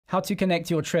How to connect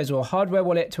your Trezor hardware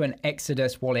wallet to an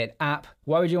Exodus wallet app.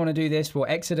 Why would you want to do this? Well,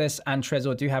 Exodus and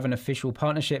Trezor do have an official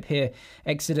partnership here.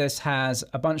 Exodus has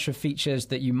a bunch of features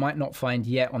that you might not find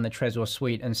yet on the Trezor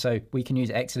suite, and so we can use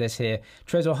Exodus here.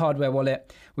 Trezor hardware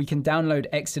wallet, we can download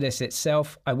Exodus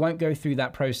itself. I won't go through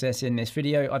that process in this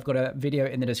video. I've got a video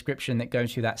in the description that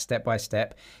goes through that step by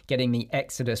step, getting the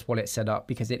Exodus wallet set up,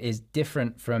 because it is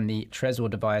different from the Trezor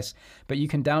device. But you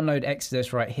can download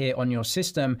Exodus right here on your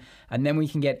system, and then we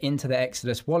can get into the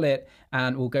Exodus wallet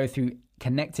and we'll go through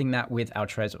connecting that with our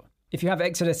Trezor. If you have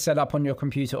Exodus set up on your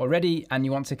computer already and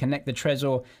you want to connect the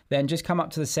Trezor, then just come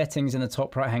up to the settings in the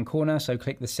top right hand corner. So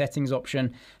click the settings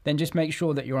option, then just make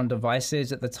sure that you're on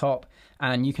devices at the top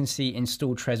and you can see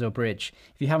install Trezor Bridge.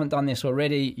 If you haven't done this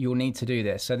already, you'll need to do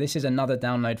this. So this is another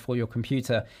download for your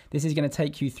computer. This is going to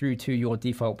take you through to your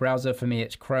default browser. For me,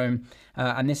 it's Chrome.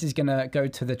 And this is going to go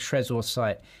to the Trezor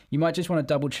site. You might just want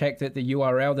to double check that the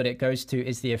URL that it goes to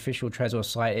is the official Trezor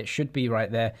site. It should be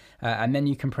right there. And then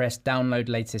you can press download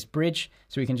latest bridge.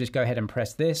 So we can just go ahead and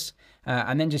press this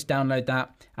and then just download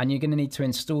that. And you're going to need to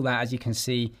install that, as you can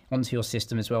see, onto your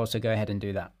system as well. So go ahead and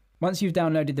do that. Once you've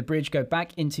downloaded the bridge, go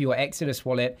back into your Exodus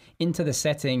wallet, into the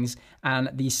settings, and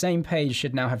the same page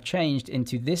should now have changed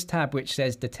into this tab which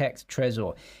says Detect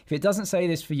Trezor. If it doesn't say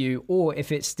this for you, or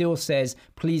if it still says,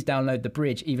 please download the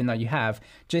bridge, even though you have,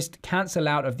 just cancel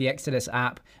out of the Exodus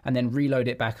app and then reload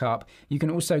it back up. You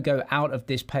can also go out of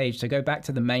this page, so go back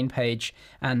to the main page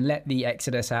and let the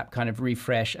Exodus app kind of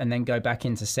refresh and then go back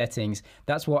into settings.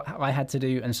 That's what I had to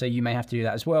do, and so you may have to do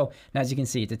that as well. Now, as you can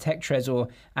see, Detect Trezor,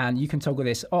 and you can toggle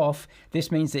this off.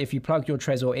 This means that if you plug your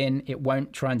Trezor in, it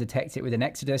won't try and detect it with an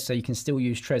Exodus, so you can still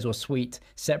use Trezor Suite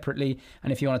separately.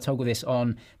 And if you want to toggle this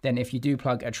on, then if you do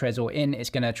plug a Trezor in, it's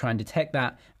going to try and detect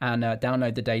that and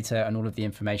download the data and all of the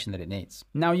information that it needs.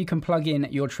 Now you can plug in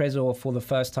your Trezor for the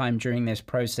first time during this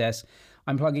process.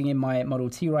 I'm plugging in my Model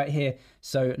T right here,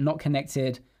 so not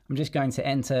connected. I'm just going to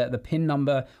enter the PIN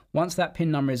number. Once that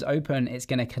PIN number is open, it's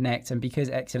going to connect. And because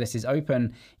Exodus is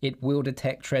open, it will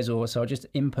detect Trezor. So I'll just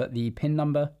input the PIN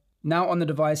number. Now on the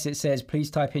device, it says,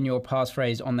 please type in your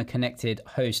passphrase on the connected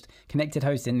host. Connected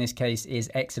host in this case is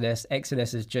Exodus.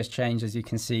 Exodus has just changed, as you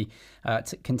can see,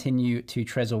 to continue to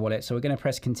Trezor wallet. So we're going to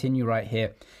press continue right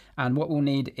here. And what we'll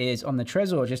need is on the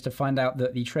Trezor, just to find out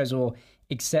that the Trezor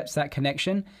accepts that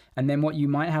connection. And then what you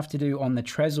might have to do on the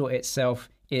Trezor itself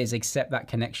is accept that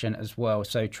connection as well.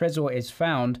 So Trezor is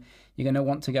found. You're going to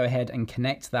want to go ahead and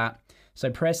connect that.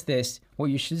 So press this. What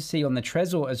you should see on the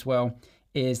Trezor as well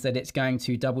is that it's going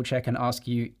to double check and ask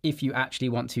you if you actually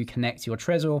want to connect your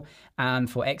Trezor, and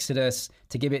for Exodus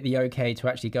to give it the okay to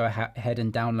actually go ahead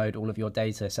and download all of your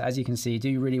data. So as you can see, do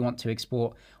you really want to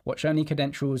export watch only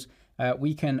credentials?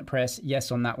 We can press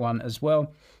yes on that one as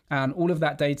well. And all of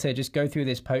that data, just go through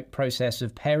this process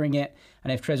of pairing it.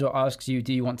 And if Trezor asks you,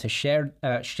 do you want to share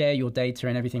your data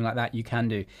and everything like that, you can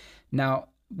do. Now,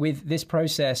 with this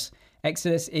process,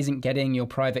 Exodus isn't getting your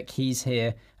private keys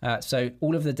here. So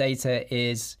all of the data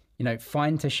is,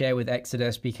 fine to share with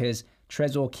Exodus because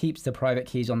Trezor keeps the private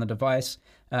keys on the device.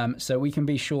 So we can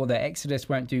be sure that Exodus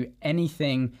won't do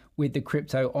anything with the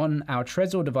crypto on our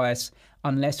Trezor device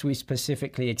unless we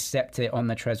specifically accept it on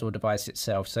the Trezor device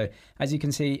itself. So as you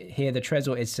can see here, the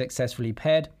Trezor is successfully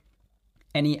paired.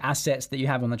 Any assets that you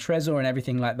have on the Trezor and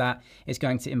everything like that, it's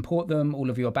going to import them,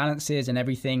 all of your balances and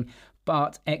everything.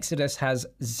 But Exodus has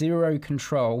zero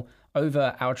control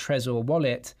over our Trezor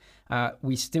wallet.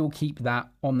 We still keep that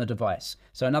on the device.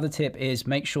 So another tip is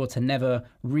make sure to never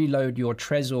reload your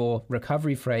Trezor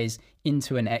recovery phrase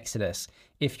into an Exodus.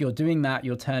 If you're doing that,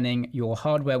 you're turning your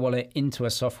hardware wallet into a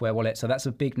software wallet. So that's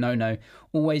a big no-no.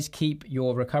 Always keep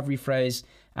your recovery phrase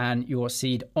and your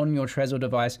seed on your Trezor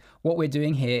device. What we're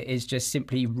doing here is just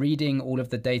simply reading all of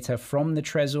the data from the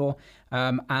Trezor.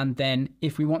 And then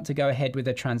if we want to go ahead with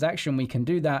a transaction, we can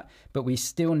do that, but we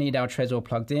still need our Trezor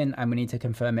plugged in and we need to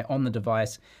confirm it on the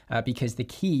device because the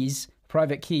keys,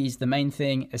 private keys, the main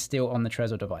thing is still on the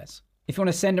Trezor device. If you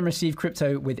want to send and receive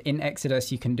crypto within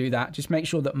Exodus, you can do that. Just make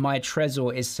sure that My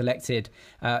Trezor is selected.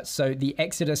 So the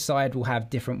Exodus side will have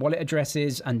different wallet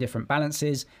addresses and different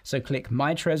balances. So click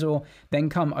My Trezor, then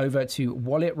come over to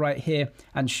Wallet right here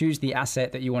and choose the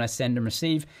asset that you want to send and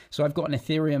receive. So I've got an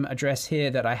Ethereum address here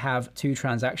that I have 2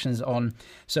 transactions on.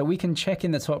 So we can check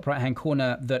in the top right-hand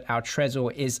corner that our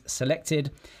Trezor is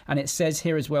selected. And it says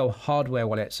here as well, hardware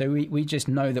wallet. So we just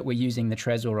know that we're using the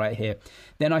Trezor right here.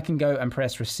 Then I can go and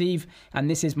press receive. and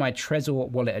this is my Trezor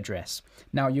wallet address.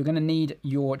 Now you're going to need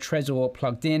your Trezor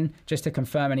plugged in just to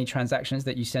confirm any transactions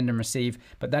that you send and receive,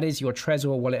 but that is your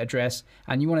Trezor wallet address,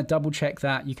 and you want to double check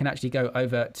that. You can actually go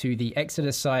over to the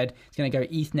Exodus side. It's going to go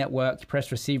ETH network, you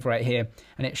press receive right here,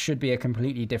 and it should be a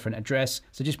completely different address.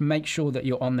 So just make sure that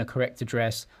you're on the correct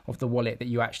address of the wallet that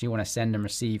you actually want to send and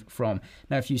receive from.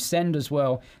 Now, if you send as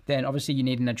well, then obviously you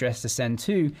need an address to send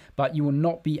to, but you will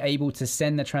not be able to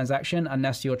send the transaction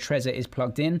unless your Trezor is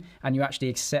plugged in and you actually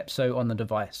accept so on the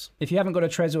device. If you haven't got a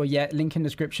Trezor yet, link in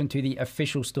description to the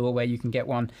official store where you can get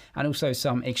one, and also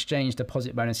some exchange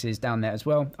deposit bonuses down there as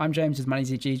well. I'm James with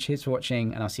MoneyZG. Cheers for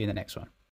watching, and I'll see you in the next one.